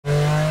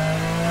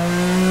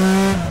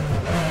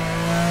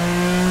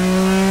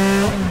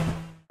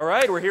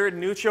right, we're here at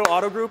Nuccio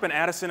Auto Group in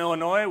Addison,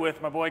 Illinois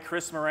with my boy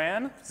Chris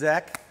Moran.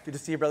 Zach, good to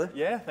see you, brother.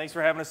 Yeah, thanks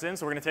for having us in.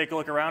 So we're going to take a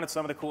look around at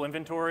some of the cool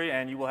inventory,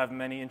 and you will have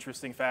many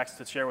interesting facts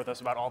to share with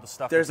us about all the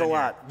stuff There's that's a in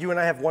lot. here. You and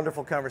I have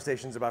wonderful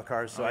conversations about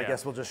cars, so Oh, I yeah.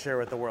 guess we'll just share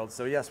with the world.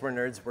 So yes, we're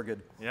nerds, we're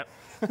good. Yep.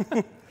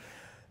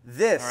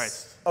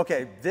 This,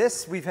 okay,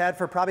 this we've had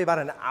for probably about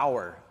an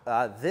hour.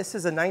 This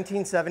is a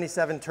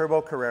 1977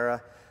 Turbo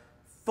Carrera,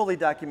 fully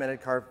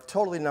documented car,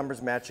 totally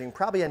numbers matching,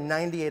 probably a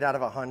 98 out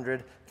of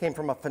 100. Came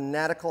from a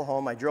fanatical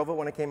home. I drove it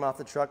when it came off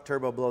the truck.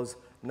 Turbo blows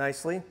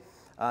nicely.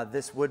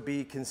 This would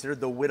be considered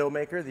the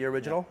Widowmaker, the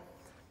original.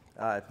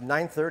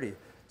 930.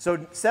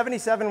 So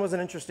 77 was an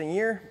interesting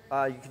year.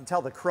 You can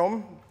tell the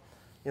chrome,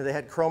 you know, they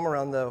had chrome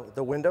around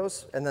the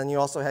windows, and then you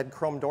also had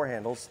chrome door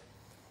handles,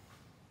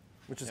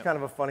 which is kind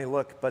of a funny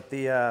look. But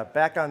the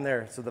back on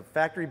there, so the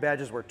factory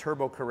badges were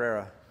Turbo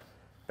Carrera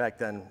back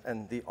then,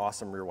 and the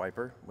awesome rear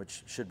wiper,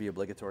 which should be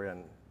obligatory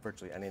on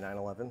virtually any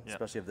 911,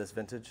 especially of this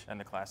vintage. And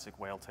the classic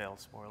whale tail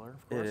spoiler,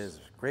 of course. It is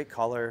great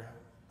color.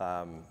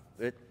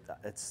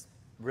 It's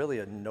really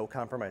a no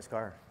compromise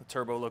car. The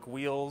turbo look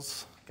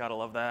wheels, gotta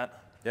love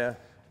that. Yeah.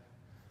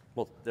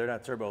 Well, they're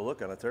not turbo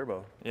look on a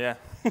turbo. Yeah.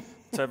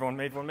 So everyone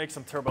make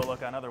some turbo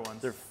look on other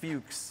ones. They're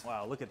Fuchs.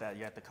 Wow, look at that.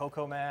 You got the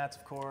Cocoa mats,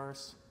 of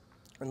course.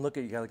 And look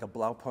at, you got like a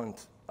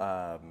Blaupunkt,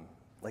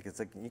 like it's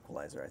like an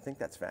equalizer. I think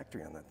that's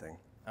factory on that thing.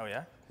 Oh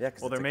yeah? Yeah,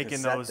 'cause well, it's they're a making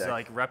cassette those deck.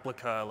 like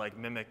replica, like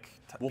mimic.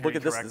 Well, look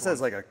at this. correct This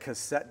says ones. like a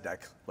cassette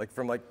deck, like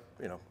from like,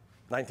 you know,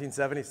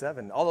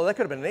 1977. Although that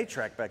could have been an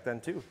 8-track back then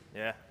too.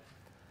 Yeah.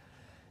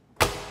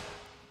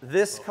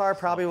 This car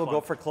probably will go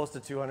for close to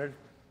 200.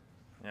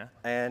 Yeah.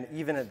 And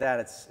even at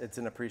that, it's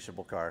an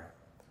appreciable car.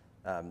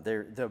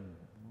 The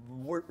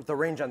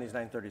range on these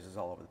 930s is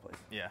all over the place.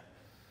 Yeah.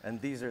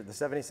 And these are, the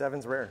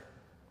 77's rare.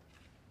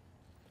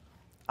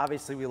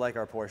 Obviously, we like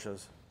our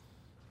Porsches.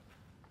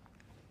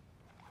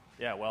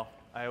 Yeah, well,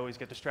 I always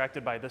get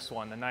distracted by this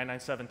one, the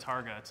 997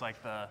 Targa. It's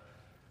like the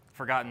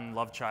forgotten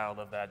love child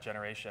of that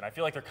generation. I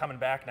feel like they're coming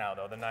back now,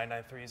 though, the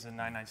 993s and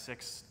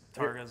 996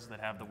 Targas that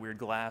have the weird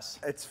glass.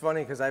 It's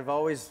funny because I've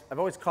always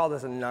called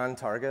this a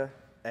non-Targa,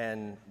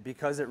 and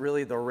because it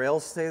really, the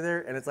rails stay there,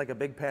 and it's like a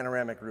big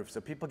panoramic roof.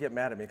 So people get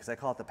mad at me because I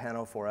call it the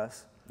Pano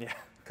 4S. Yeah.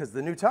 Because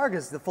the new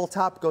Targas, the full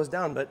top goes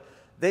down, but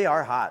they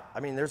are hot. I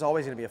mean, there's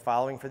always going to be a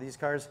following for these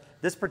cars.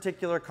 This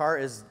particular car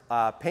is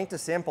paint to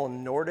sample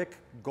Nordic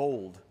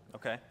gold.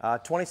 Okay.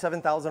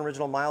 27,000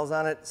 original miles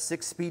on it,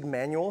 6-speed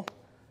manual,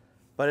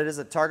 but it is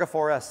a Targa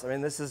 4S. I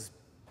mean, this is,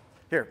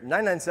 here,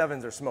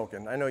 997s are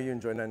smoking. I know you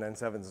enjoy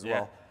 997s as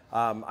well.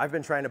 I've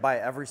been trying to buy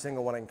every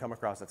single one I can come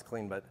across that's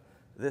clean, but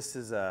this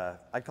is,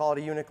 I'd call it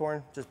a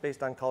unicorn, just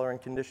based on color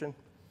and condition,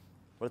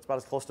 but it's about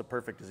as close to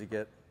perfect as you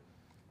get.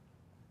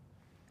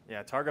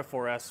 Yeah, Targa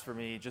 4S for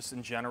me, just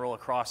in general,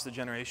 across the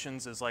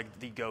generations, is like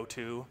the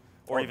go-to.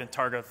 Or even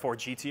Targa 4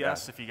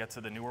 GTS if you get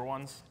to the newer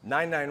ones.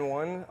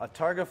 991, a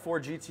Targa 4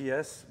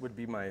 GTS would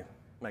be my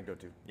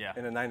go-to. Yeah.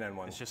 In a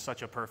 991. It's just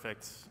such a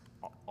perfect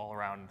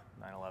all-around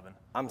 911.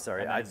 I'm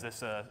sorry. Is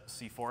this a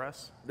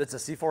C4S? It's a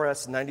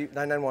C4S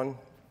 991.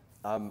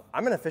 I'm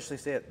going to officially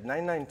say it.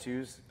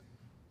 992s,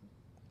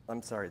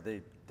 I'm sorry,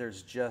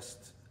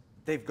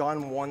 they've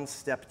gone one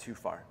step too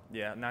far.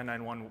 Yeah,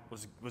 991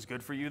 was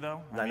good for you,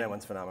 though?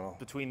 991's phenomenal.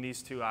 Between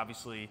these two,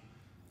 obviously,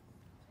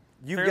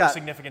 You've fairly got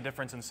significant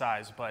difference in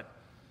size, but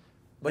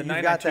the you've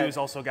 992's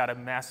also got a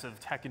massive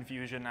tech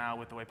infusion now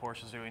with the way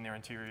Porsche's doing their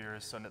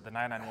interiors. So the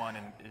 991,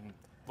 in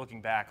looking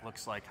back,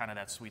 looks like kind of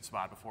that sweet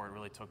spot before it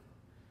really took,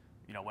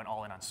 you know, went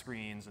all in on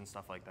screens and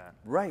stuff like that.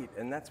 Right,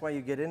 and that's why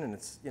you get in, and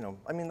it's, you know,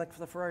 I mean, like for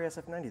the Ferrari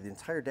SF90, the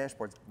entire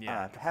dashboard's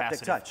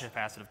haptic touch.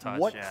 Capacitive touch.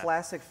 What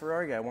classic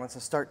Ferrari guy wants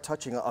to start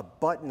touching a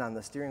button on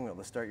the steering wheel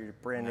to start your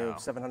brand new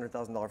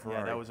 $700,000 Ferrari?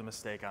 Yeah, that was a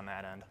mistake on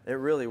that end. It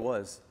really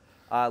was.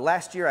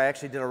 Last year, I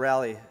actually did a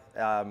rally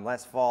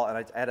last fall, and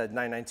I had a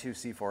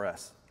 992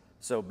 C4S.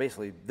 So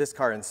basically, this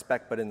car in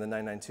spec, but in the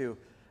 992.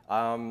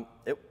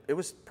 It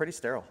was pretty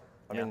sterile.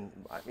 I mean,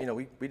 you know,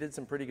 we did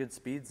some pretty good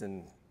speeds,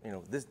 and you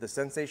know, the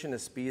sensation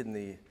of speed and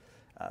the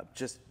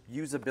just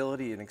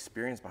usability and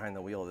experience behind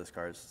the wheel of this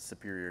car is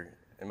superior,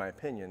 in my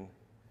opinion,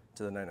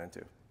 to the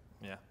 992.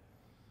 Yeah.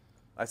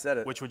 I said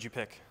it. Which would you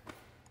pick?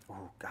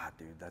 Oh God,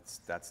 dude,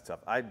 that's tough.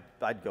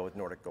 I'd go with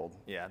Nordic Gold.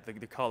 Yeah,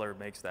 the color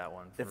makes that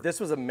one. If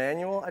this was a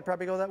manual, I'd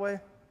probably go that way.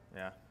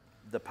 Yeah.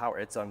 The power,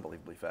 it's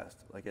unbelievably fast.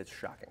 Like, it's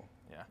shocking.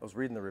 Yeah. I was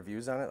reading the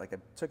reviews on it. Like, I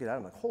took it out.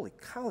 I'm like, holy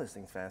cow, this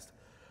thing's fast.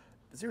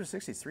 0 to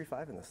 60 is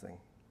 3.5 in this thing.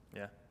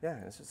 Yeah. Yeah,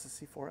 and it's just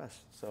a C4S.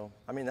 So,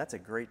 I mean, that's a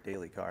great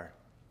daily car.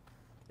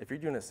 If you're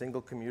doing a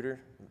single commuter,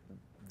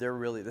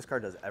 this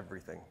car does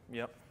everything.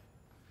 Yep.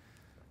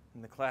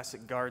 And the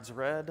classic Guards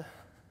red.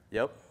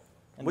 Yep.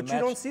 And Which you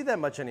don't see that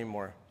much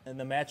anymore. And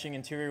the matching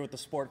interior with the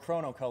Sport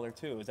Chrono color,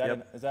 too. Is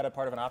that, is that a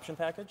part of an option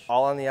package?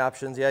 All on the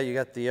options, yeah. You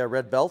got the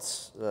red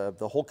belts,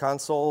 the whole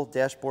console,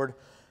 dashboard.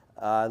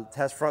 It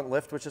has front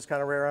lift, which is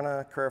kind of rare on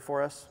a Carrera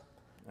 4S.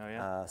 Oh,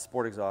 yeah.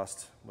 Sport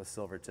exhaust with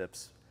silver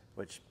tips,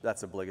 which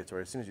that's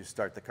obligatory. As soon as you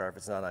start the car, if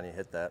it's not on, you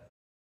hit that.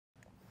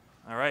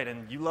 All right,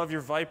 and you love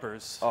your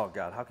Vipers. Oh,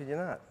 God, how could you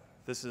not?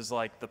 This is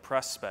like the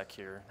press spec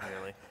here,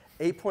 really.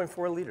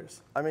 8.4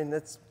 liters. I mean,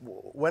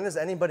 when is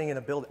anybody going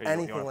to build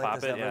anything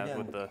like this ever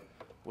again?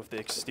 With the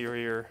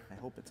exterior I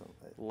hope it's on.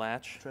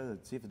 latch. Try to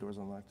see if the door's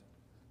unlocked.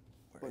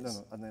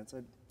 No, on that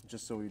side,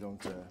 just so we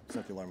don't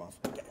set the alarm off.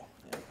 Okay.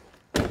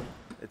 Yeah.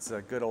 It's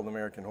a good old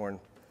American horn.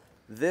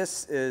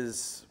 This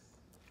is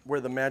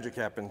where the magic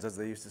happens, as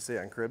they used to say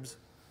on cribs.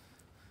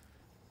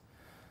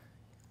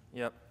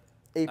 Yep.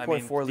 8.4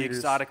 liters. The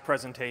exotic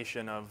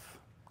presentation of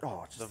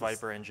the this.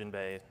 Viper engine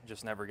bay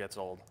just never gets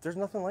old. There's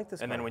nothing like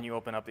this. And then when you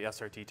open up the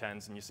SRT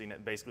 10s and you see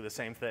basically the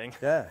same thing.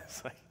 Yeah.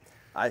 It's like,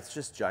 it's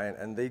just giant,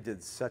 and they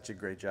did such a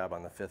great job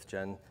on the 5th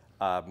gen.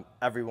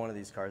 Every one of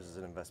these cars is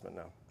an investment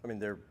now. I mean,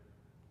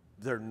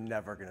 they're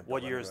never going to build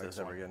what year is this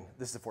ever one? again.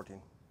 This is a 14.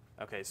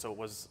 Okay, so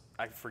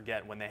I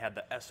forget, when they had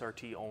the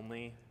SRT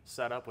only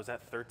setup, was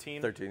that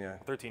 13? 13, yeah.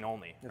 13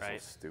 only, That's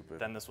right? so stupid.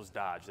 Then this was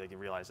Dodge. They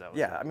realized that was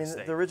Yeah, a I mean,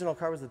 mistake. the original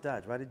car was the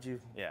Dodge. Why would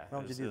you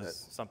do that?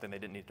 Something they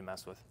didn't need to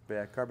mess with. But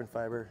yeah, carbon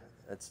fiber.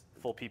 It's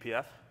Full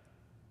PPF?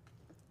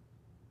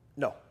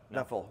 no,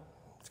 not full.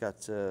 It's got,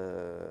 actually,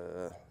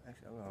 I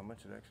don't know how much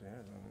it actually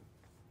has on it.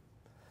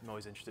 I'm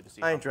always interested to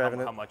see I ain't driving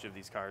how it. much of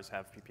these cars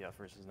have PPF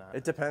versus not.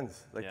 It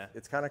depends. Like, Yeah.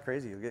 it's kind of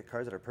crazy. You'll get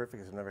cars that are perfect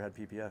because they've never had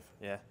PPF.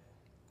 Yeah.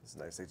 It's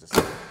nice. They just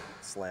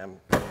slam.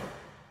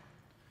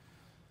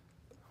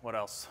 What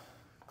else?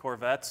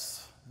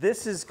 Corvettes.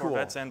 This is cool.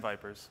 Corvettes and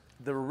Vipers.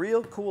 The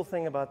real cool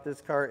thing about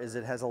this car is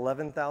it has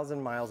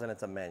 11,000 miles and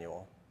it's a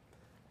manual.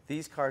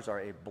 These cars are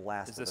a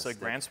blast. Is this a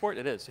Grand Sport?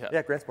 It is, yeah.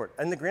 Yeah, Grand Sport.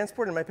 And the Grand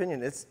Sport, in my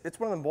opinion, it's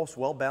one of the most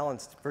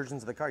well-balanced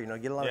versions of the car. You know,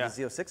 you get a lot of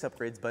the Z06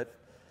 upgrades, but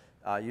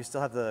you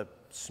still have the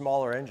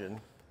smaller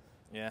engine.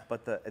 Yeah.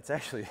 But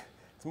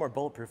it's more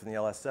bulletproof than the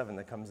LS7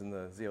 that comes in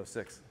the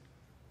Z06.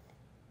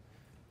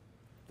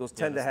 Those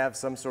tend to have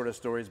some sort of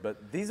stories,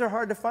 but these are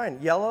hard to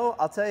find. Yellow,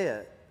 I'll tell you,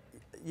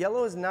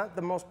 yellow is not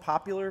the most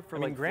popular for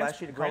flashy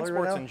Grand color Sports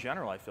right now. in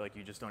general, I feel like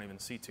you just don't even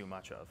see too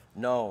much of.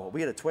 No,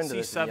 we had a twin to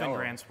this in C7 yellow.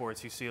 Grand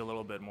Sports, you see a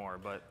little bit more,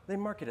 but They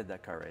marketed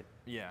that car right.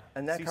 yeah.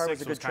 And that C6 car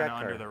was a good track kind of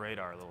car. under the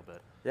radar a little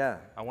bit. Yeah.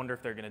 I wonder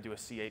if they're going to do a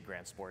C8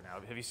 Grand Sport now.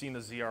 Have you seen the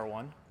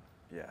ZR1?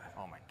 Yeah.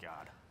 Oh my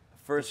God.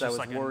 First, I just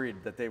was like worried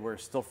that they were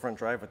still front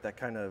drive with that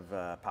kind of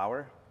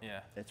power.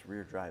 Yeah. It's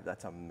rear drive.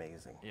 That's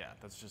amazing. Yeah,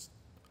 that's just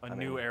a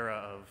new era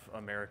of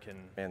American.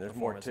 Man, there's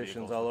performance morticians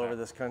vehicles all with over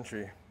that. this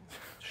country,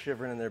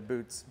 shivering in their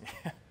boots.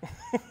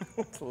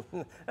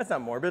 That's not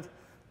morbid.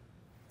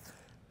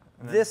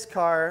 This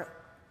car,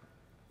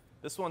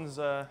 This one's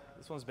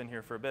been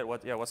here for a bit.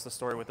 What's the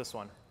story with this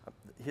one?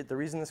 the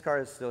reason this car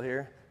is still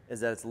here is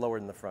that it's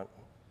lowered in the front.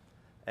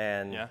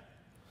 And Yeah.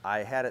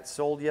 I had it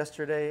sold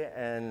yesterday,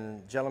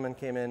 and a gentleman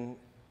came in,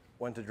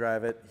 went to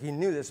drive it. He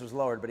knew this was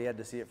lowered, but he had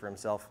to see it for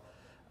himself.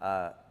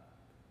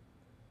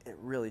 It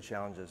really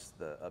challenges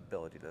the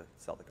ability to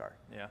sell the car.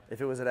 Yeah.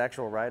 If it was at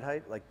actual ride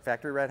height, like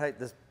factory ride height,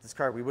 this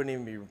car, we wouldn't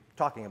even be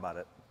talking about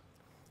it.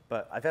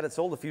 But I've had it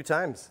sold a few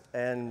times,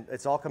 and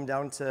it's all come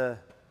down to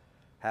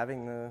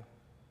having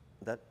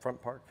that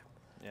front park.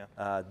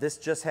 Yeah. This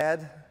just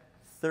had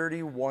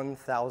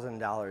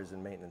 $31,000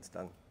 in maintenance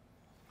done.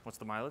 What's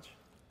the mileage?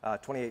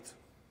 28.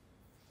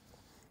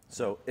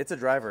 So it's a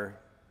driver.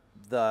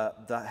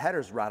 The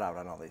headers rot out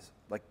on all these.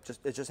 Like,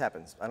 it just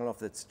happens. I don't know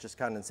if it's just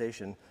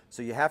condensation.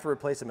 So you have to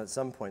replace them at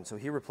some point. So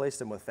he replaced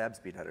them with Fab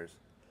Speed headers.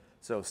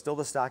 So still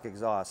the stock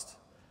exhaust,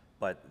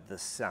 but the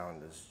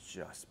sound is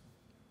just,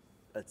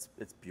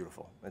 it's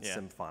beautiful. It's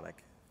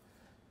symphonic.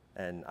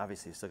 And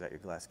obviously you still got your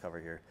glass cover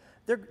here.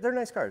 They're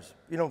nice cars.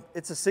 You know,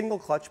 it's a single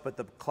clutch, but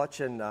the clutch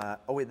and, the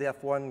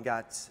F1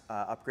 got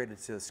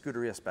upgraded to the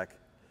Scuderia spec.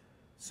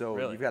 So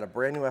Really? you've got a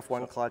brand new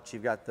F1 clutch.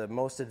 You've got the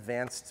most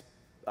advanced,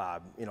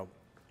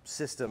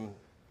 system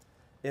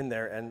in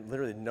there, and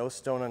literally no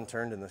stone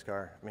unturned in this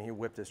car. I mean, he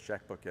whipped his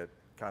checkbook at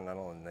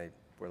Continental, and they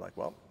were like,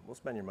 "Well, we'll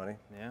spend your money."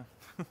 Yeah.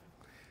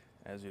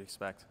 As you'd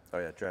expect. Oh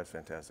yeah, it drives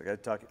fantastic.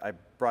 I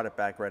brought it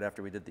back right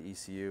after we did the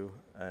ECU,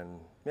 and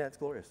yeah, it's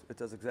glorious. It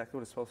does exactly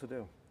what it's supposed to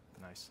do.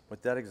 Nice.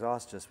 With that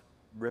exhaust just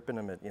ripping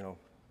them at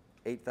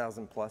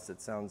 8,000 plus,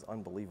 it sounds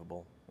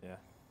unbelievable. Yeah.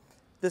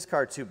 This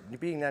car too,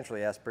 being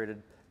naturally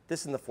aspirated,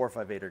 this and the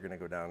 458 are going to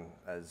go down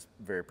as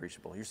very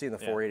appreciable. You're seeing the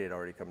 488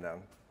 already come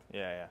down.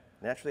 Yeah.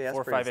 Naturally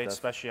aspirated 458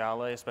 stuff.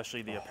 Speciale,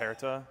 especially the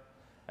Aperta,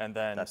 and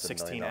then That's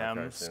 $1 million 16M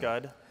car, too.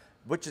 Scud.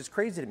 Which is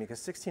crazy to me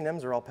because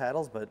 16Ms are all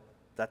paddles, but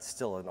that's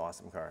still an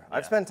awesome car. Yeah.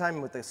 I've spent time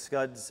with the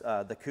Scuds,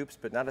 the coupes,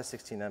 but not a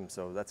 16M,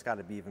 so that's got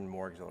to be even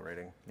more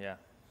exhilarating. Yeah.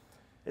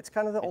 It's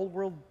kind of the old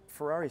world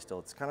Ferrari still.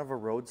 It's kind of a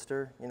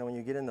roadster. You know, when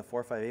you get in the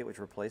 458, which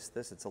replaced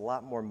this, it's a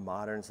lot more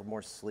modern, it's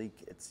more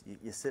sleek.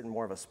 You sit in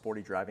more of a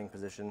sporty driving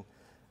position.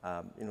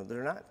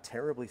 They're not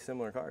terribly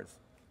similar cars.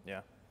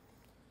 Yeah.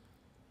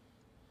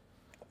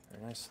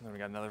 Very nice. And then we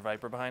got another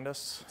Viper behind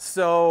us.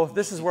 So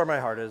this is where my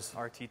heart is.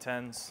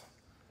 RT10s.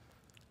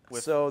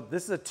 So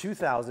this is a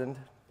 2000.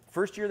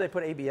 First year they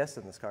put ABS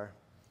in this car.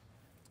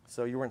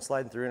 So you weren't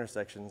sliding through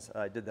intersections.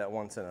 I did that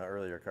once in an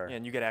earlier car. Yeah,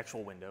 and you get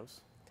actual windows.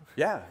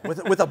 Yeah,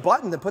 with a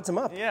button that puts them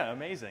up. Yeah,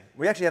 amazing.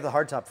 We actually have the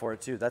hardtop for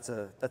it too. That's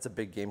a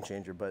big game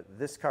changer. But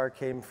this car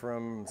came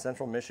from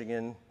Central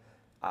Michigan.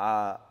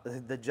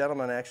 The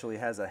gentleman actually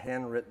has a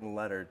handwritten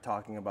letter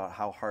talking about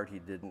how hard he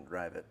didn't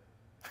drive it.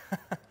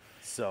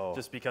 So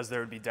Just because there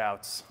would be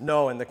doubts.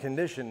 no, and the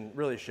condition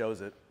really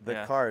shows it. The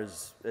Yeah. car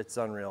it's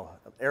unreal.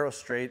 Aero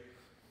straight.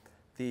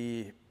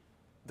 The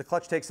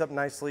clutch takes up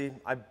nicely.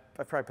 I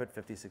probably put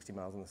 50, 60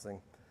 miles on this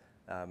thing.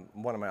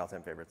 One of my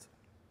all-time favorites.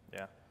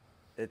 Yeah.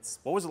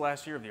 What was the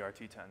last year of the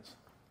RT10s?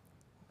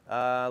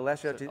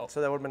 Last year,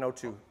 so that would have been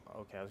 02.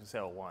 Okay, I was gonna say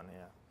 01,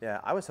 yeah. Yeah,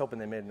 I was hoping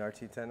they made an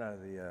RT10 out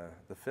of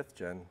the 5th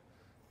gen,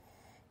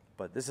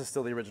 but this is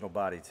still the original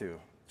body too.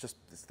 Just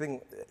this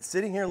thing,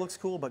 sitting here looks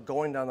cool, but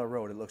going down the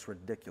road, it looks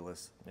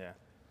ridiculous. Yeah.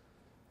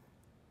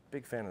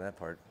 Big fan of that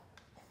part.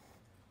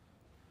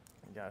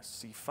 We got a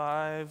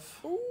C5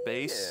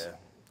 base.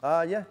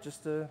 Yeah,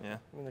 just, Yeah.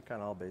 I mean, they're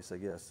kind of all base, I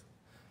guess.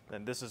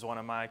 And this is one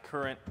of my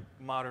current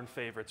modern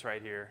favorites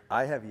right here.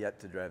 I have yet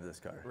to drive this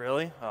car.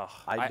 Really? Oh,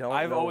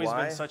 I've always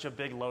why. been such a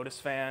big Lotus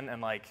fan,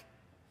 and like,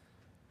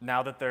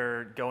 now that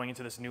they're going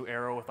into this new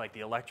era with like the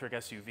electric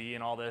SUV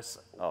and all this,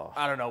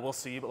 I don't know, we'll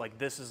see, but like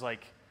this is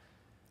like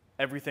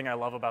everything I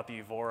love about the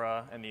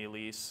Evora and the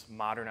Elise,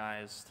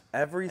 modernized.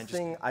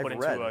 Everything and I've put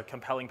read. into a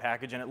compelling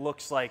package, and it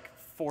looks like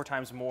 4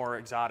 times more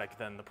exotic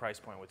than the price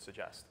point would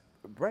suggest.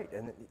 Right,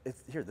 and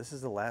here, this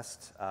is the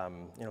last,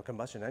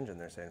 combustion engine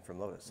they're saying from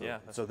Lotus. So, Yeah,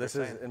 that's so what they're this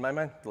is, saying. in my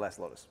mind, the last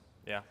Lotus.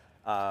 Yeah.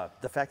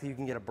 The fact that you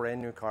can get a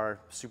brand new car,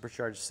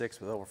 supercharged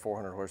 6 with over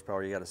 400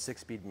 horsepower, you got a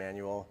 6-speed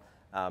manual.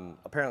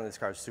 Apparently this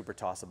car is super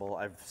tossable.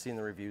 I've seen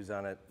the reviews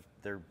on it.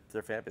 They're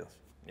fabulous.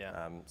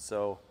 Yeah.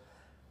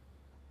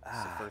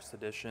 It's the first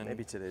edition.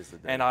 maybe today's the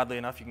day. And oddly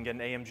enough, you can get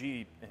an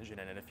AMG engine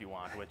in it if you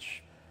want,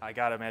 which I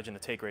gotta imagine the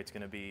take rate's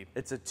gonna be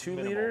It's a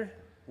 2-liter minimal.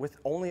 with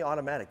only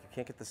automatic. You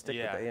can't get the stick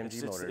Yeah, with the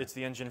AMG motor. it's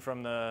the engine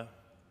from the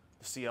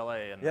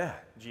CLA and Yeah.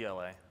 the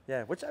GLA.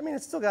 Yeah, which, I mean,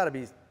 it's still got to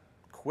be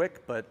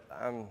quick, but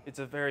It's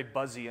a very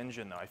buzzy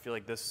engine, though. I feel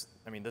like this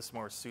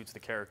more suits the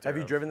character. have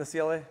you of- driven the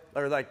CLA?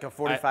 Or like a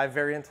 45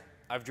 variant?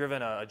 I've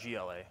driven a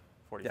GLA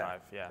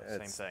 45. Yeah,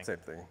 same it's thing. Same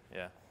thing.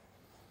 Yeah,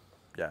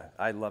 Yeah,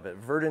 I love it.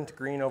 Verdant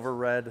green over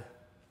red.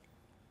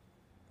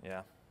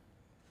 yeah.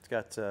 It's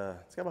got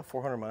about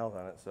 400 miles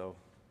on it, so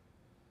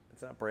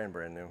it's not brand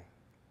new.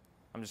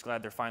 I'm just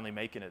glad they're finally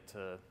making it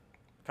to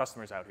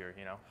customers out here.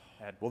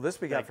 Well, this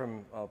we got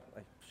from, I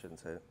shouldn't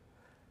say it.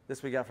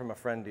 This we got from a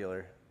friend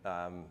dealer,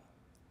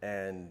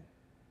 and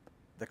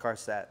the car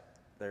sat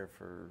there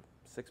for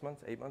 6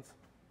 months, 8 months,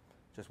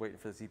 just waiting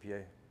for this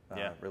EPA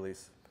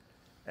release.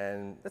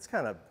 And it's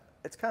kind of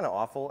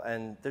awful,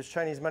 and there's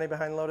Chinese money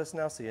behind Lotus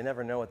now, so you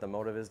never know what the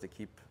motive is to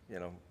keep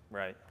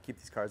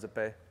these cars at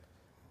bay.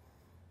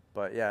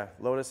 But yeah,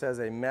 Lotus has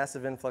a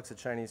massive influx of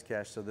Chinese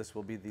cash, so this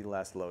will be the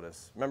last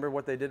Lotus. Remember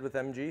what they did with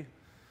MG?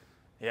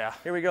 Yeah.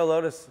 Here we go,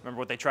 Lotus. Remember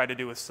what they tried to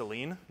do with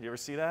Celine? You ever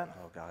see that?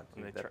 Oh God,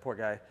 And they that poor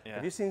guy. Yeah.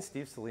 Have you seen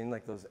Steve Celine,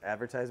 like those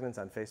advertisements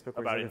on Facebook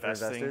where About he's looking for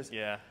investing? investors?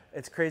 Yeah.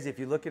 It's crazy. If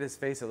you look at his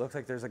face, it looks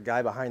like there's a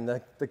guy behind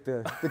the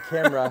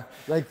camera,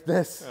 like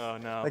this. Oh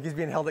no. Like he's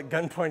being held at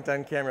gunpoint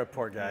on camera.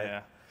 Poor guy.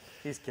 Yeah.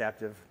 He's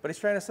captive. But he's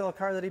trying to sell a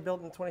car that he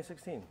built in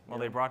 2016. Well,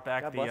 they brought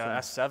back God the bless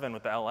him. S7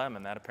 with the LM,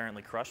 and that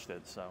apparently crushed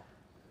it. So,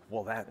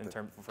 Well, that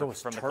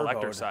those from the turboed-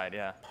 collector side,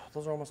 yeah.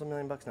 Those are almost $1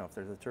 million now if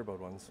they're the turboed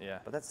ones. Yeah.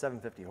 But that's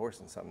 750 horse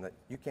and something that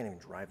you can't even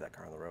drive that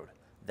car on the road.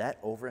 That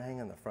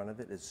overhang on the front of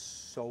it is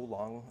so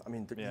long. I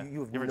mean, Yeah. you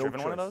have ever no driven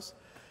choice. one of those?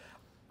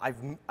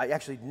 I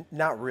actually,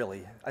 not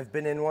really. I've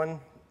been in one,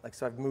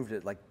 so I've moved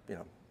it,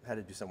 had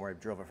to do somewhere. I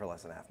drove it for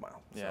less than a half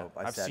mile. Yeah. So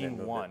I I've sat in and seen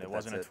moved one. It, It but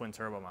wasn't a that's it. twin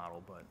turbo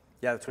model, but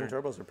Yeah, the twin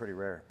turbos are pretty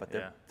rare, but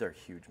Yeah. they're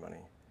huge money.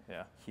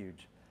 yeah.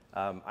 Huge.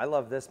 I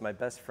love this. My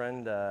best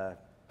friend,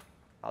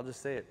 I'll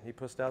just say it, he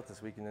pushed out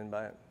this weekend and didn't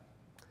buy it.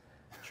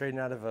 Trading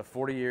out of a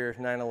 40-year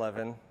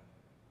 911,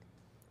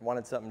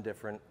 wanted something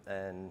different,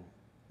 and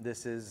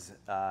this is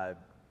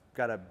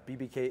got a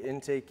BBK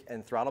intake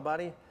and throttle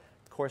body,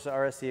 Corsa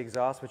RSC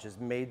exhaust, which is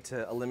made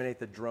to eliminate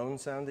the drone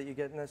sound that you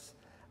get in this,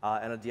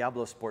 and a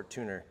Diablo Sport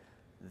tuner.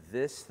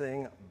 This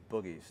thing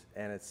boogies,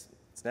 and it's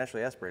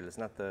naturally aspirated. It's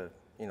not the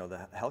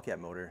Hellcat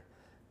motor.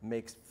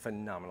 Makes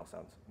phenomenal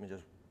sounds. I mean,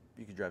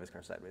 you could drive this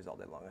car sideways all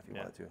day long if you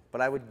wanted to.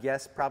 But I would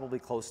guess probably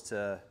close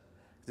to,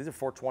 these are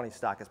 420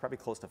 stock. It's probably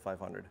close to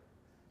 500.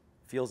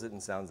 Feels it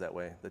and sounds that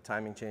way. The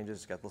timing changes.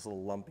 It's got this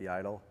little lumpy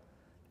idle.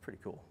 Pretty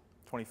cool.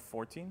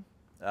 2014?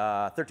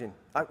 13.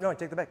 No, I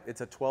take that back.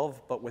 It's a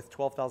 12, but with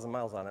 12,000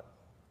 miles on it.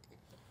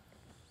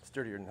 It's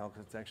dirtier than hell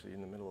because it's actually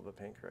in the middle of a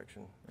paint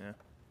correction, Yeah.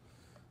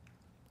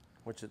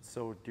 which it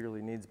so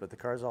dearly needs. But the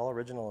car's all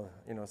original,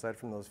 aside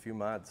from those few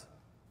mods.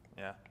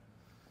 Yeah.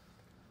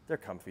 They're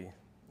comfy.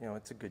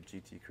 It's a good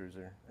GT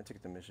cruiser. I took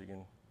it to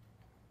Michigan.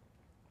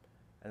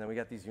 And then we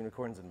got these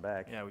unicorns in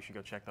back. Yeah, we should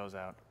go check those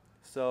out.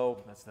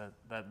 So That's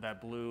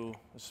that blue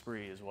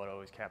Esprit is what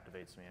always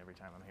captivates me every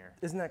time I'm here.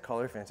 isn't that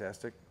color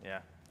fantastic? Yeah.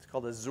 It's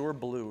called Azure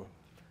Blue.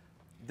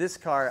 This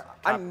car,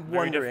 I'm Very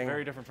wondering.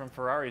 very different from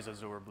Ferrari's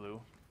Azure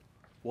Blue,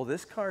 well,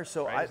 this car,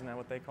 so right? Isn't that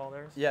what they call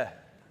theirs? yeah.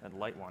 That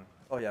light one.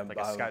 Oh yeah, Like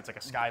a sky. It's like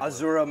a sky blue.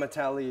 Azura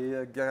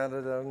Metalli.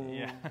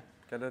 Yeah.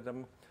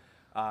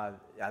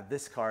 Yeah,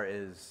 this car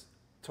is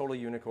total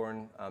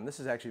unicorn. This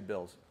is actually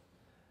Bill's.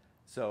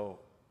 So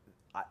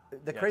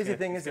the crazy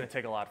thing is, it's going to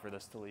take a lot for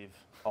this to leave.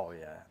 oh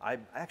yeah,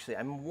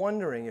 I'm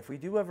wondering if we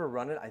do ever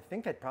run it. I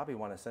think I'd probably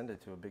want to send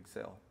it to a big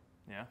sale.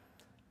 Yeah.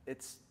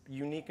 It's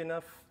unique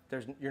enough.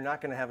 You're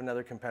not going to have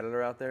another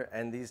competitor out there,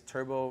 and these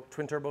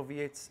twin turbo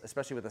V8s,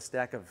 especially with a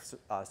stack of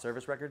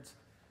service records,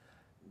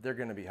 they're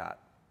going to be hot.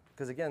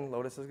 Because again,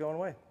 Lotus is going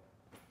away.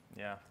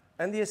 Yeah.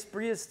 And the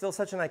Esprit is still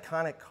such an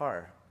iconic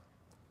car.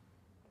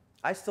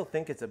 I still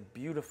think it's a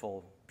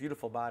beautiful,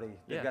 beautiful body.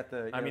 Yeah. Got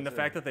the, I mean, the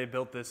fact that they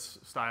built this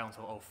style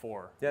until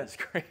 04 Yeah. is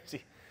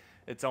crazy.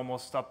 It's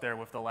almost up there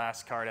with the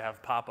last car to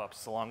have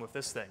pop-ups along with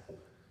this thing.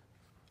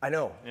 I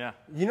know. Yeah.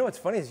 You know what's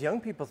funny is young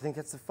people think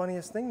it's the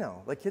funniest thing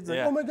now. Like kids are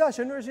like, Yeah. oh my gosh,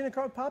 I've never seen a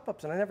car with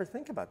pop-ups, and I never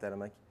think about that. I'm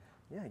like,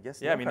 yeah, I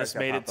guess. Yeah, no I mean, car's this got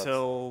made it pop-ups.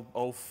 till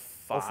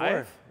 05.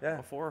 04,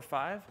 yeah. 04 or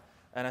 5.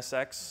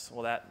 NSX,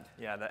 well the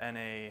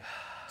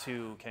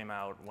NA2 came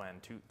out when,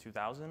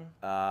 2000?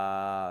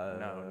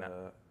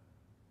 No,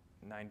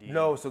 90.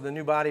 No, so the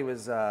new body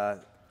was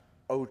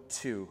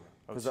 02.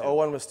 Because the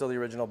 01 was still the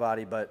original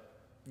body, but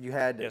you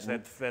had. Yes, they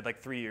had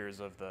like 3 years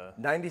of the.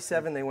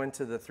 97, they went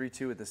to the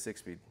 3.2 with the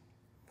 6-speed.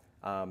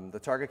 The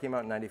Targa came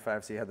out in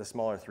 95, so you had the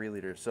smaller 3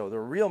 liters. So the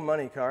real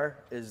money car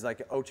is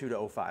like 02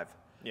 to 05.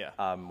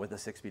 Yeah. With a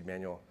 6-speed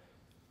manual.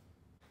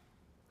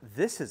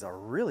 This is a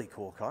really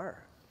cool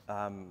car.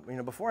 You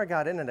know, before I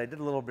got in it, I did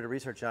a little bit of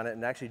research on it,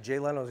 and actually Jay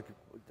Leno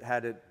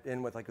had it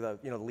in with like the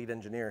the lead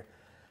engineer.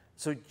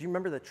 So do you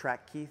remember the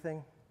track key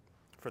thing?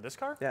 For this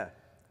car? Yeah.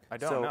 I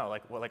don't know.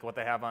 Like what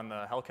they have on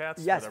the Hellcats?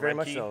 Yes, the very red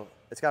much key? so.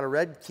 It's got a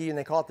red key, and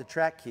they call it the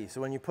track key.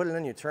 So when you put it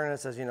in, you turn it, it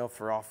says,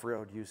 for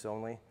off-road use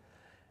only.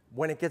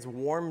 When it gets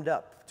warmed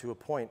up to a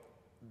point,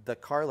 the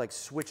car like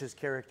switches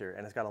character,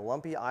 and it's got a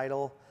lumpy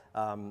idle.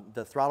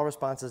 The throttle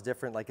response is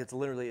different. Like it's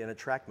literally in a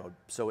track mode.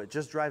 So it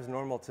just drives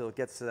of it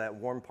gets to that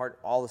warm part.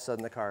 All of a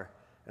sudden, the car,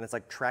 and it's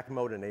like track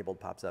mode enabled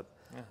pops up.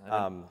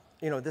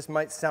 Yeah, this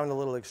might sound a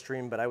little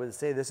extreme, but I would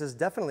say this is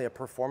definitely a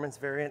performance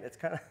variant. It's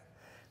kind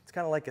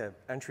of like an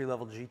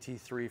entry-level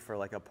GT3 for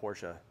like a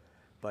Porsche.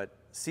 But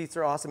seats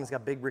are awesome. It's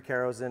got big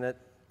Recaros in it.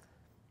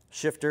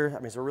 Shifter, I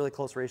mean, it's a really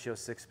close ratio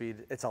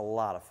 6-speed. It's a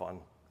lot of fun.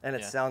 And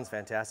it sounds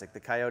fantastic. The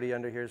Coyote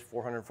under here is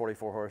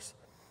 444 horse.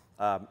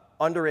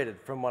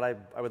 Underrated from what I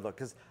would look.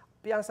 Because, to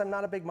be honest, I'm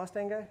not a big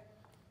Mustang guy.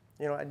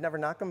 I'd never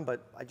knock them,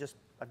 but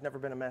I've never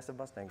been a massive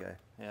Mustang guy.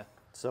 Yeah.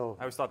 So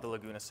I always thought the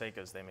Laguna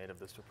Secas they made of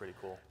this were pretty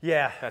cool.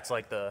 Yeah. That's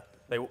like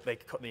they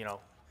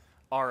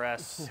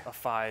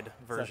RS-ified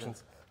version.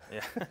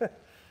 Yeah.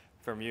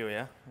 From you,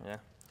 yeah. Yeah.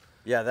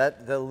 Yeah,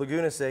 the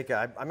Laguna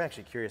Seca, I'm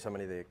actually curious how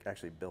many they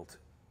actually built.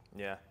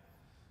 Yeah.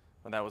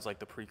 And that was like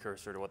the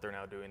precursor to what they're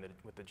now doing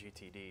with the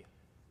GTD.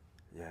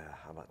 Yeah,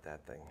 how about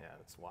that thing? Yeah,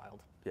 it's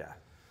wild. Yeah,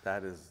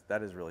 that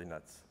is really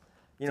nuts.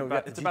 We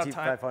got the it's about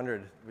time.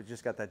 GT500. We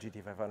just got that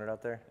GT500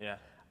 out there. Yeah.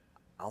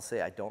 I'll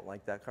say I don't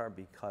like that car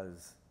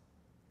because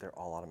they're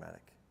all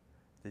automatic.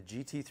 The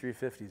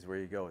GT350 is where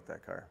you go with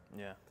that car.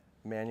 Yeah.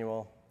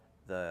 Manual,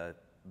 the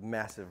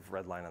massive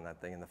red line on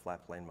that thing, and the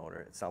flat plane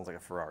motor. It sounds like a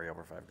Ferrari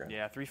over $5 grand.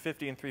 Yeah,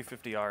 350 and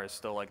 350R is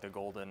still like the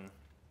golden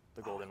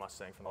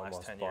Mustang from the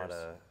last 10 years. Almost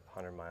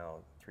bought a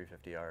 100-mile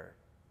 350R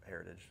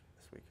Heritage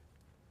this week.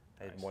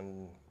 I had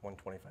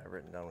 125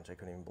 written down, which I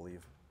couldn't even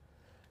believe,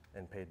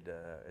 and paid.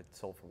 It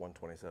sold for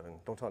 127.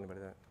 Don't tell anybody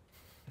that.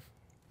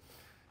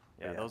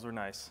 Yeah, those were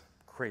nice.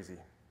 Crazy.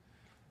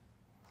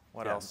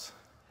 What else?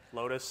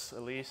 Lotus,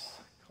 Elise.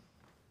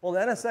 Well, the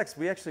NSX,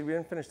 we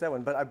didn't finish that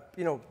one, but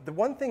the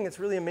one thing that's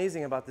really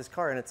amazing about this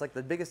car, and it's like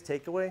the biggest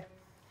takeaway,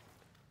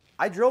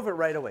 I drove it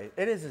right away.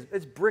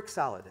 It's brick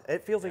solid.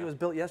 It feels like it was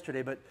built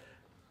yesterday, but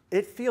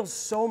it feels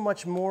so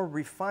much more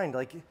refined.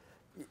 Like,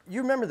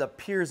 you remember the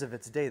peers of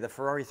its day, the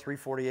Ferrari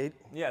 348?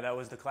 Yeah, that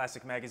was the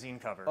classic magazine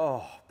cover.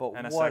 Oh, but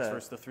NSX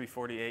versus the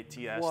 348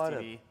 TS what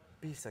TV. A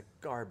piece of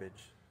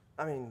garbage.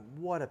 I mean,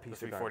 what a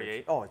piece of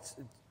garbage. 348? Oh,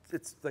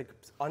 it's like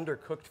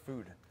undercooked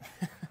food.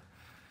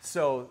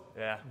 So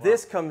Yeah,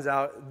 this comes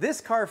out,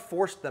 this car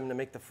forced them to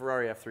make the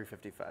Ferrari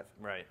F430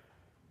 Right.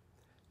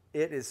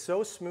 It is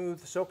so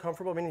smooth, so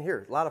comfortable. I mean,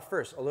 here, a lot of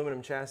firsts,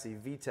 aluminum chassis,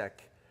 VTEC,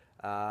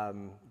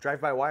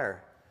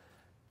 drive-by-wire.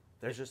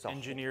 There's just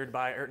engineered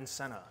by Ayrton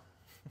Senna.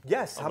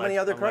 Yes, how many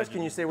other cars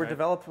can you say were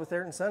developed with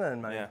Ayrton Senna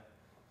in mind? Yeah.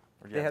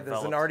 They had the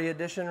Zanardi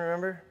edition,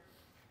 remember?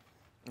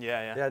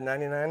 Yeah. Yeah,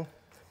 99.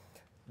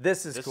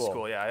 This is cool. This is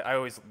cool, yeah. I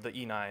always, the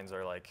E9s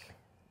are like,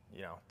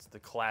 it's the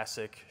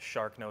classic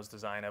shark nose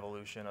design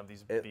evolution of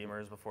these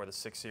Beamers before the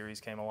 6 Series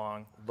came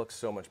along. Looks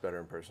so much better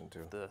in person,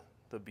 too.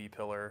 The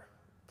B-pillar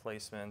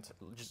placement.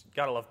 Just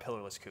gotta love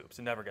pillarless coupes.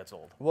 It never gets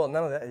old. Well,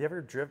 none of that. You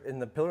ever driven in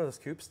the pillarless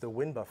coupes? The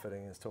wind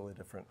buffeting is totally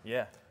different.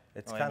 Yeah.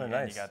 It's kind of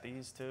nice. And you got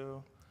these,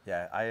 too.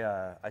 Yeah,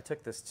 I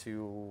took this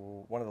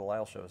to one of the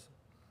Lyle shows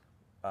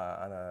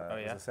on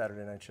it was a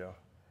Saturday night show.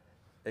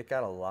 It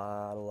got a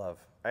lot of love.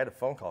 I had a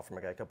phone call from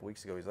a guy a couple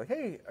weeks ago. He's like,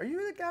 "Hey, are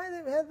you the guy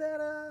that had that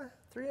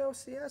 3.0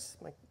 CS?"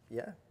 I'm like,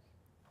 "Yeah,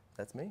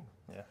 that's me."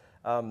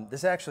 Yeah.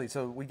 This actually,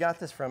 so we got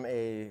this from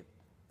a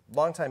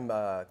longtime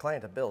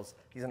client of Bill's.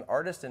 He's an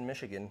artist in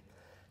Michigan.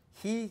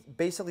 He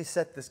basically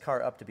set this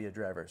car up to be a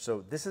driver.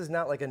 So this is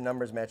not like a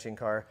numbers matching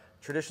car.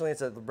 Traditionally,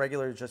 it's a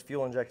regular, just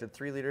fuel injected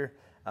 3-liter.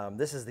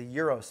 This is the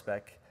Euro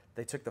spec.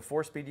 They took the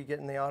 4-speed you get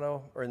in the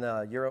auto or in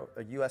the Euro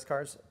US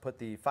cars, put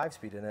the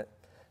 5-speed in it,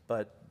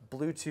 but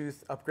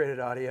Bluetooth,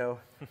 upgraded audio,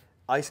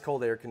 ice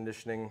cold air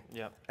conditioning,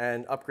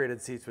 and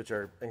upgraded seats, which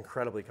are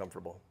incredibly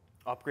comfortable.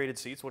 Upgraded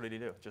seats? What did he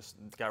do? Just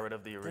got rid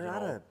of the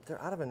original?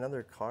 They're out of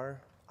another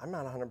car. I'm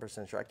not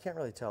 100% sure. I can't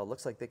really tell. It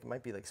looks like they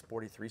might be like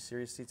Sporty 3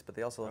 Series seats, but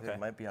they also look like they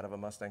might be out of a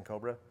Mustang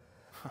Cobra.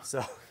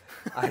 So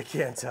I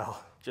can't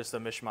tell. Just a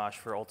mishmash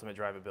for ultimate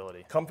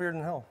drivability. Comfier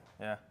than hell.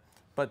 Yeah.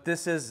 But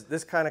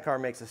this kind of car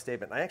makes a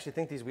statement. I actually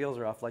think these wheels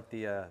are off like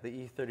the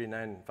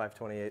E39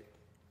 528.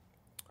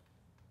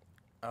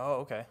 Oh,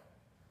 okay.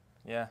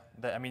 Yeah.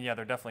 I mean, yeah,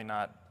 they're definitely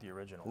not the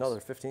originals. No, they're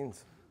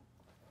 15s.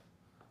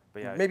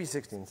 But yeah, maybe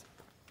 16s.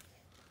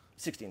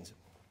 16s.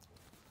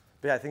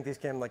 But yeah, I think these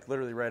came like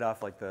literally right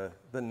off like the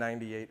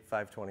 98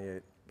 528.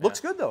 Yeah. Looks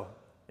good though.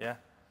 Yeah.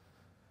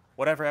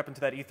 Whatever happened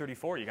to that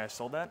E34? You guys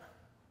sold that?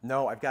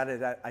 No, I've got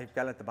it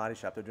at the body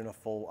shop. They're doing a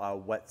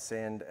full wet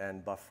sand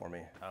and buff for me.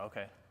 Oh,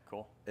 okay.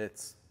 Cool.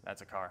 That's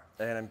a car.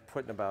 And I'm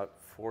putting about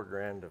 $4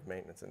 grand of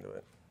maintenance into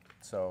it.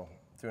 So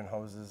doing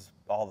hoses,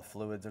 all the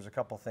fluids. There's a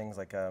couple things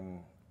like a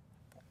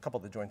couple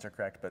of the joints are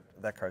cracked, but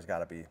that car's got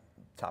to be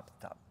top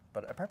to top.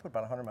 But I probably put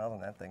about 100 miles on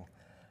that thing.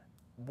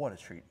 What a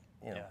treat.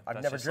 You know, Yeah,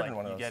 I've never driven like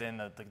one of those. You get in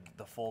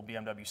the full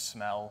BMW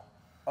smell.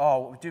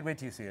 Oh, dude, wait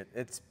till you see it.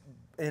 It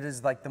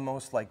is like the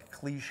most like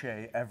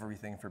cliche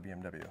everything for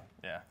BMW.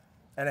 Yeah.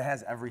 And it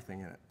has everything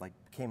in it. Like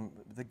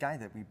the guy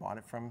that we bought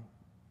it from,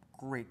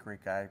 great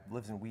guy,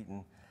 lives in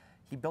Wheaton.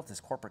 He built this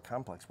corporate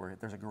complex where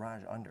there's a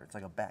garage under. It's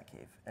like a bat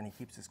cave, and he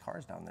keeps his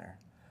cars down there.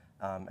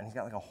 And he's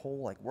got like a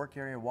whole like work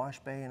area, wash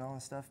bay, and all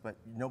this stuff, but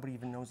nobody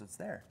even knows it's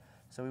there.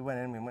 So we went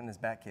in his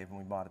bat cave, and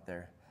we bought it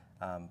there.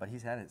 But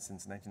he's had it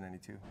since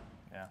 1992.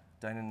 Yeah.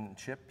 Dynon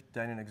chip,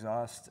 Dynon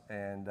exhaust,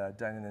 and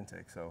Dynon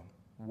intake. So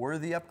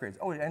worthy upgrades.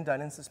 Oh, and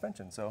Dynon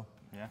suspension. So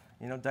yeah.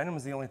 You know, Dynon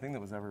was the only thing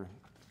that was ever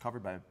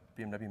covered by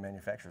BMW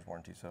manufacturer's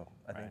warranty. So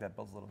I think that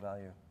builds a little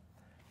value.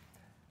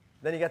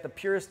 Then you got the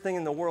purest thing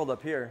in the world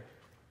up here.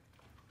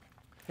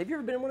 Have you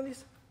ever been in one of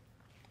these?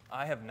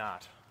 I have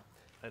not.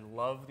 I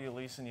love the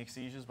Elise and the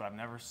Exige, but I've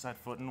never set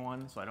foot in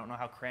one, so I don't know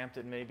how cramped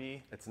it may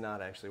be. It's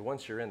not actually.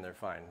 Once you're in, they're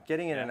fine.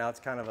 Getting in and out's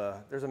kind of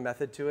there's a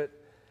method to it.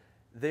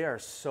 They are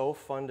so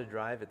fun to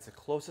drive. It's the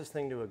closest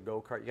thing to a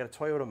go-kart. You got a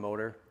Toyota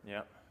motor.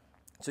 Yep.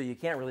 So you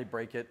can't really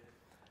break it.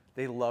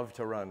 They love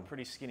to run.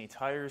 Pretty skinny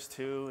tires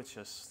too.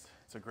 It's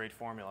a great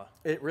formula.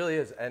 It really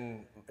is.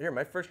 And here,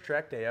 my first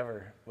track day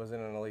ever was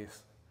in an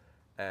Elise.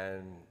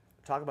 And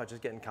talk about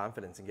just getting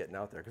confidence and getting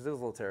out there, because it was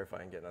a little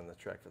terrifying getting on the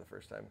track for the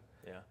first time.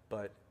 Yeah.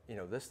 But you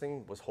know, this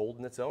thing was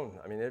holding its own.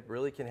 I mean, it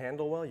really can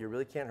handle well. You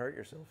really can't hurt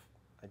yourself.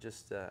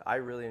 I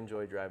really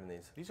enjoy driving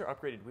these. These are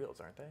upgraded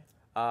wheels, aren't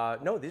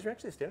they? No, these are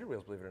actually standard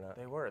wheels, believe it or not.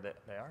 They were. They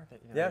are.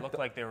 They look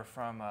like they were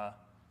from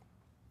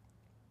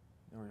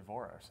Revora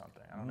or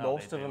something. I don't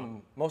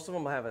know. Most of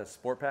them have a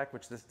sport pack,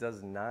 which this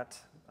does not.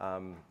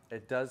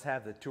 It does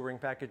have the touring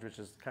package, which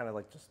is kind of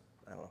like just,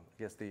 I don't know,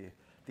 I guess the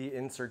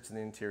inserts in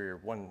the interior.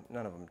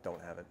 None of them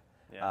don't have it.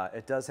 Yeah.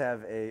 It does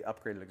have a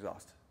upgraded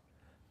exhaust.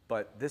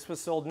 But this was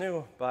sold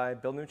new by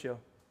Bill Nuccio.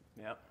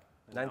 Yep.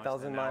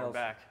 9,000 miles.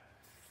 Back.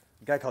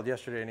 The guy called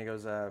yesterday and he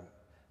goes,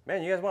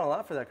 man, you guys want a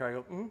lot for that car. I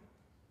go, mm-hmm.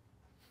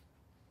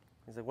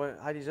 He's like, what?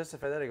 How do you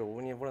justify that? I go, well,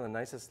 when you have one of the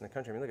nicest in the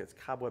country, I mean, look, it's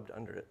cobwebbed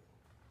under it.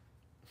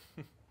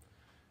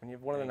 When you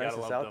have one of the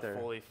nicest out there. The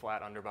fully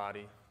flat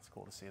underbody. It's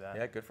cool to see that.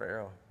 Yeah, good for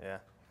aero. Yeah.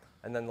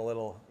 And then the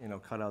little,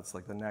 cutouts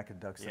like the naked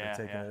ducks that are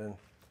taking it in.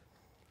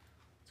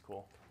 It's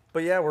cool.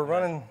 But yeah, we're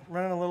running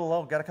a little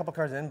low. Got a couple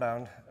cars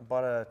inbound. I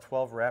bought a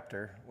 12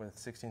 Raptor with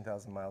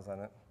 16,000 miles on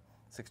it,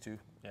 6.2.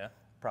 Yeah.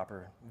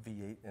 Proper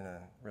V8 in a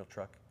real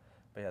truck.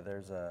 But yeah,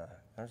 there's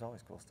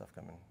always cool stuff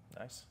coming.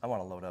 Nice. I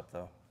want to load up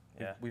though.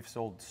 Yeah. We've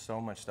sold so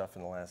much stuff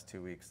in the last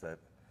 2 weeks that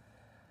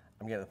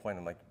I'm getting to the point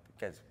I'm like,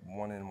 guys,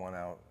 one in, one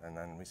out, and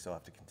then we still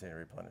have to continue to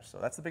replenish. So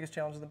that's the biggest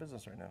challenge in the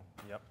business right now.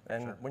 Yep.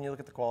 And when you look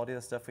at the quality of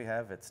the stuff we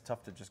have, it's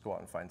tough to just go out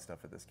and find stuff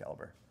at this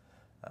caliber.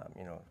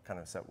 Kind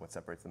of what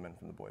separates the men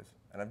from the boys.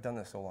 And I've done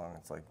this so long,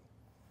 it's like,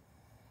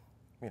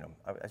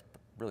 I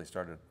really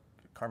started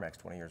CarMax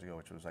 20 years ago,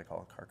 which was, I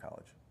call it car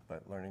college.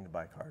 But learning to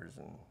buy cars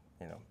and,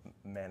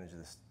 manage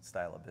this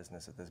style of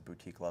business at this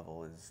boutique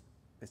level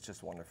it's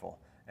just wonderful.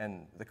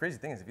 And the crazy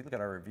thing is, if you look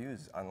at our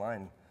reviews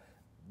online,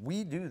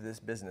 we do this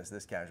business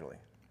this casually.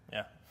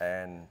 Yeah.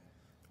 And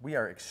we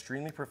are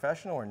extremely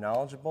professional. We're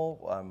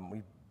knowledgeable.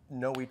 We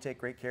know we take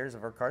great care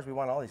of our cars. We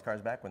want all these cars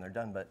back when they're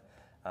done, but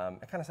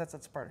it kind of sets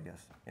us apart, I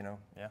guess.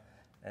 Yeah.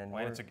 And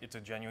it's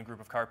a genuine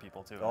group of car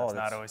people too. Oh, that's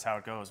not always how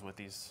it goes with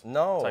these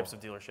types of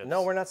dealerships.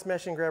 No, we're not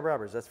smash and grab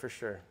robbers. That's for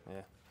sure.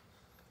 Yeah.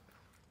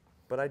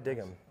 But I dig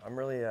them. I'm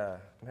really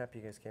I'm happy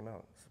you guys came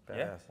out. It's badass.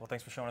 Yeah. Well,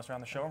 thanks for showing us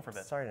around the showroom for a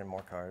bit. Sorry, there are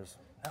more cars.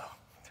 No,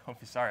 don't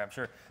be sorry. I'm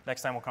sure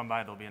next time we'll come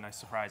by, there'll be a nice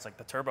surprise. Like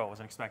the turbo,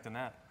 wasn't expecting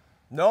that.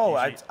 No,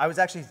 I was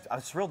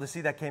thrilled to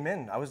see that came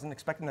in. I wasn't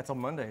expecting that till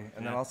Monday,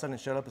 and then all of a sudden it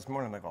showed up this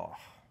morning. I'm like, oh.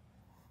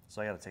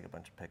 So I got to take a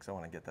bunch of pics. I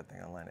want to get that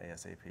thing online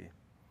ASAP.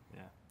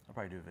 Yeah. I'll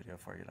probably do a video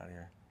before I get out of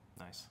here.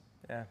 Nice.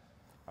 Yeah.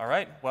 All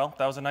right. Well,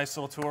 that was a nice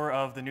little tour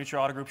of the Nuccio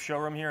Auto Group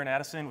showroom here in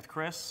Addison with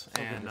Chris.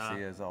 So good to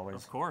see you, as always.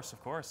 Of course,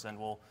 of course. And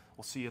we'll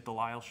see you at the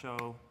Lyle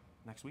show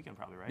next weekend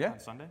probably, right? Yeah. On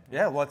Sunday?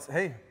 Yeah,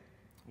 hey.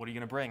 What are you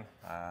going to bring?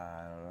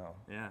 I don't know.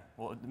 Yeah.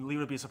 Well, leave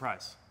it be a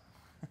surprise.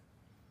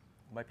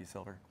 Might be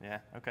silver. Yeah,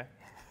 okay.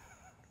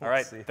 All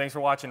right. See. Thanks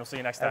for watching. We'll see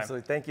you next time.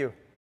 Absolutely. Thank you.